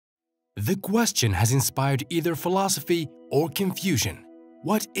The question has inspired either philosophy or confusion.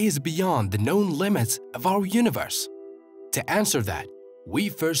 What is beyond the known limits of our universe? To answer that, we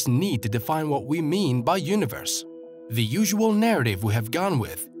first need to define what we mean by universe. The usual narrative we have gone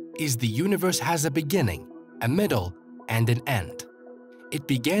with is the universe has a beginning, a middle, and an end. It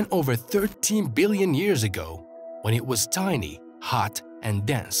began over 13 billion years ago when it was tiny, hot, and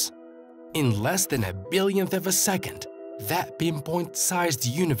dense. In less than a billionth of a second, that pinpoint-sized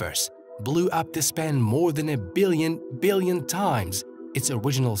universe blew up to span more than a billion times its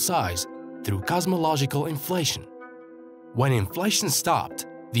original size through cosmological inflation. When inflation stopped,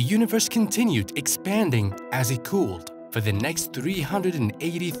 the universe continued expanding as it cooled. For the next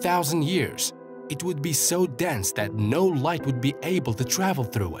 380,000 years, it would be so dense that no light would be able to travel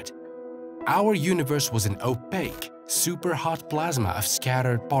through it. Our universe was an opaque, super hot plasma of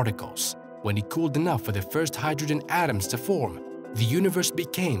scattered particles. When it cooled enough for the first hydrogen atoms to form, the universe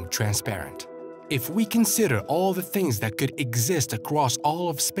became transparent. If we consider all the things that could exist across all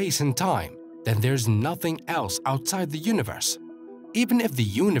of space and time, then there's nothing else outside the universe. Even if the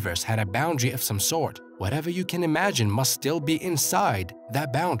universe had a boundary of some sort, whatever you can imagine must still be inside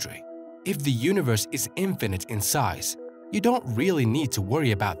that boundary. If the universe is infinite in size, you don't really need to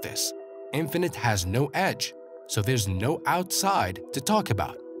worry about this. Infinite has no edge, so there's no outside to talk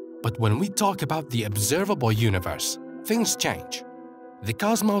about. But when we talk about the observable universe, things change. The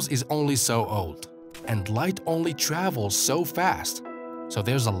cosmos is only so old, and light only travels so fast. So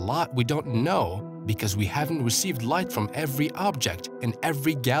there's a lot we don't know because we haven't received light from every object in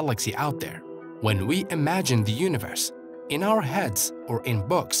every galaxy out there. When we imagine the universe, in our heads or in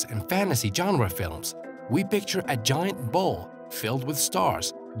books and fantasy genre films, we picture a giant bowl filled with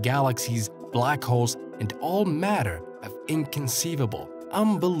stars, galaxies, black holes, and all matter of inconceivable,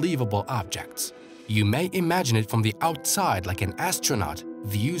 unbelievable objects. You may imagine it from the outside like an astronaut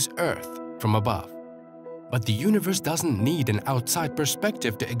views Earth from above. But the universe doesn't need an outside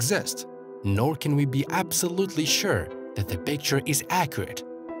perspective to exist, nor can we be absolutely sure that the picture is accurate,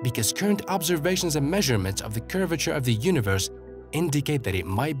 because current observations and measurements of the curvature of the universe indicate that it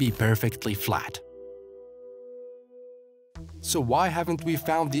might be perfectly flat. So why haven't we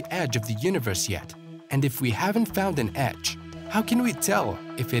found the edge of the universe yet? And if we haven't found an edge, how can we tell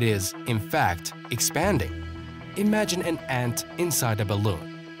if it is, in fact, expanding? Imagine an ant inside a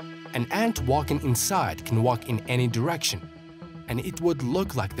balloon. An ant walking inside can walk in any direction, and it would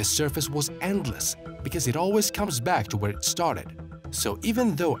look like the surface was endless because it always comes back to where it started. So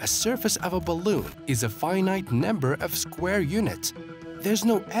even though a surface of a balloon is a finite number of square units, there's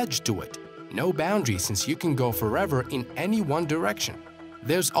no edge to it, no boundary since you can go forever in any one direction.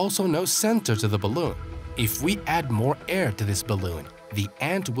 There's also no center to the balloon. If we add more air to this balloon, the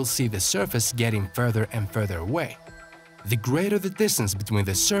ant will see the surface getting further and further away. The greater the distance between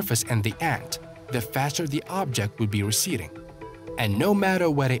the surface and the ant, the faster the object would be receding. And no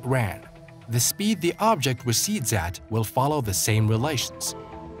matter where it ran, the speed the object recedes at will follow the same relations.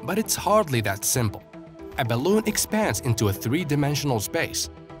 But it's hardly that simple. A balloon expands into a three-dimensional space,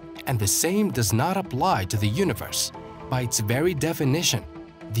 and the same does not apply to the universe. By its very definition,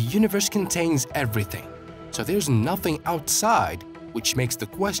 the universe contains everything, so there's nothing outside, which makes the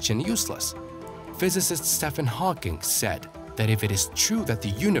question useless. Physicist Stephen Hawking said that if it is true that the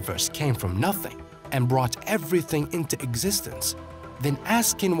universe came from nothing and brought everything into existence, then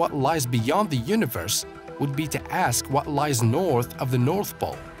asking what lies beyond the universe would be to ask what lies north of the North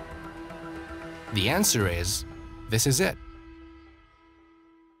Pole. The answer is, this is it.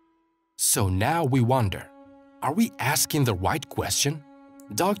 So now we wonder, are we asking the right question?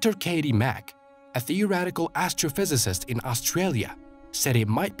 Dr. Katie Mack, a theoretical astrophysicist in Australia, said it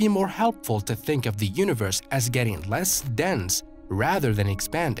might be more helpful to think of the universe as getting less dense rather than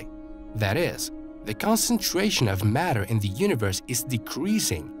expanding. That is, the concentration of matter in the universe is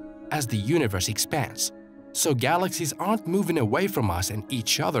decreasing as the universe expands. So galaxies aren't moving away from us and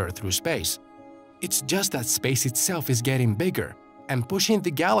each other through space. It's just that space itself is getting bigger and pushing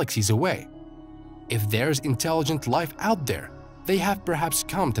the galaxies away. If there's intelligent life out there, they have perhaps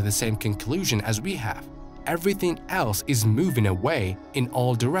come to the same conclusion as we have. Everything else is moving away in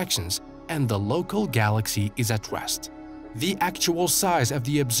all directions, and the local galaxy is at rest. The actual size of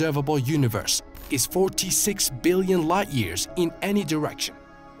the observable universe is 46 billion light-years in any direction.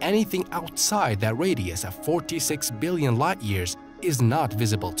 Anything outside that radius of 46 billion light-years is not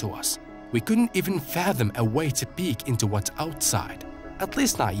visible to us. We couldn't even fathom a way to peek into what's outside, at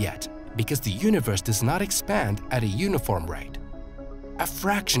least not yet, because the universe does not expand at a uniform rate. A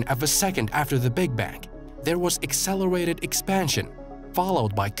fraction of a second after the Big Bang, there was accelerated expansion,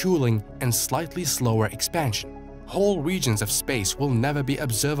 followed by cooling and slightly slower expansion. whole regions of space will never be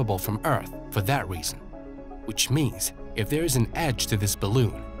observable from Earth for that reason. Which means, if there is an edge to this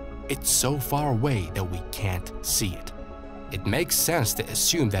balloon, it's so far away that we can't see it. It makes sense to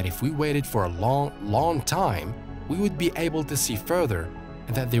assume that if we waited for a long time, we would be able to see further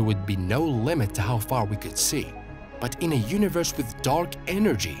and that there would be no limit to how far we could see. But in a universe with dark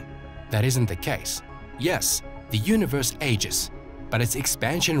energy, that isn't the case. Yes, the universe ages, but its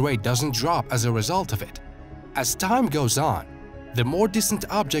expansion rate doesn't drop as a result of it. As time goes on, the more distant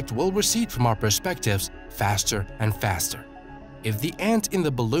object will recede from our perspectives faster and faster. If the ant in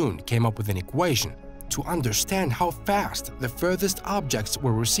the balloon came up with an equation to understand how fast the furthest objects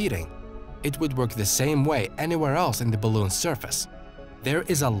were receding, it would work the same way anywhere else in the balloon's surface. There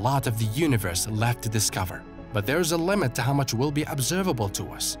is a lot of the universe left to discover, but there's a limit to how much will be observable to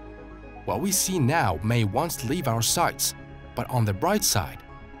us. What we see now may once leave our sights, but on the bright side,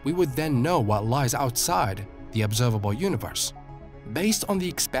 we would then know what lies outside the observable universe. Based on the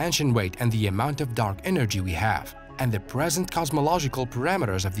expansion rate and the amount of dark energy we have, and the present cosmological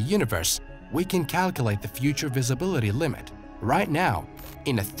parameters of the universe, we can calculate the future visibility limit. Right now,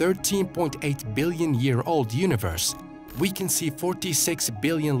 in a 13.8 billion-year-old universe, we can see 46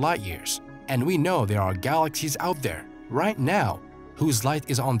 billion light-years, and we know there are galaxies out there, right now, whose light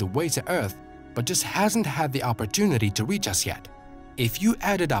is on the way to Earth but just hasn't had the opportunity to reach us yet. If you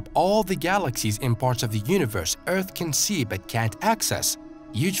added up all the galaxies in parts of the universe Earth can see but can't access,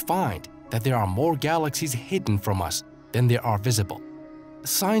 you'd find that there are more galaxies hidden from us than there are visible.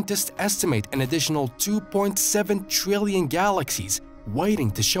 Scientists estimate an additional 2.7 trillion galaxies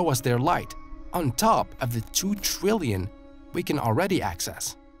waiting to show us their light, on top of the 2 trillion we can already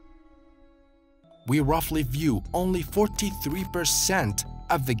access. We roughly view only 43%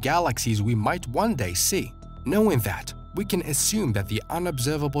 of the galaxies we might one day see. Knowing that, we can assume that the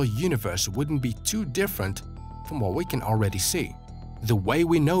unobservable universe wouldn't be too different from what we can already see. The way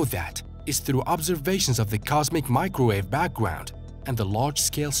we know that is through observations of the cosmic microwave background and the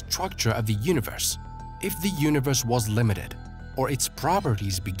large-scale structure of the universe. If the universe was limited, or its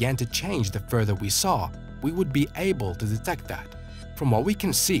properties began to change the further we saw, we would be able to detect that. From what we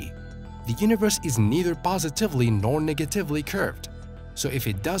can see, the universe is neither positively nor negatively curved. So if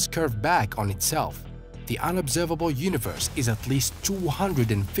it does curve back on itself, the unobservable universe is at least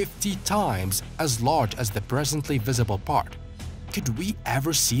 250 times as large as the presently visible part. Could we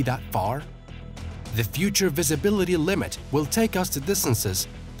ever see that far? The future visibility limit will take us to distances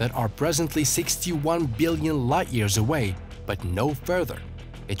that are presently 61 billion light-years away, but no further.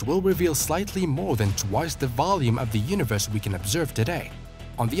 It will reveal slightly more than twice the volume of the universe we can observe today.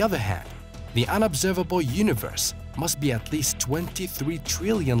 On the other hand, the unobservable universe must be at least 23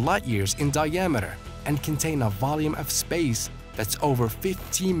 trillion light-years in diameter and contain a volume of space that's over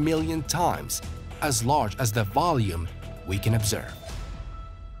 15 million times as large as the volume we can observe.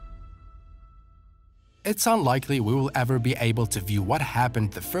 It's unlikely we will ever be able to view what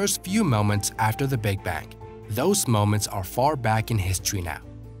happened the first few moments after the Big Bang. Those moments are far back in history now.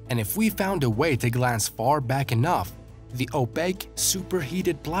 And if we found a way to glance far back enough, the opaque,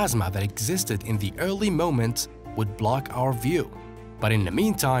 superheated plasma that existed in the early moments would block our view. But in the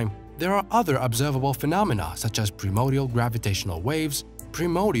meantime, there are other observable phenomena such as primordial gravitational waves,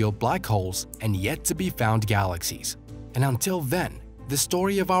 primordial black holes, and yet-to-be-found galaxies. And until then, the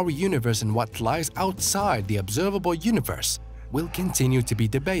story of our universe and what lies outside the observable universe will continue to be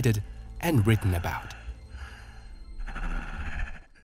debated and written about.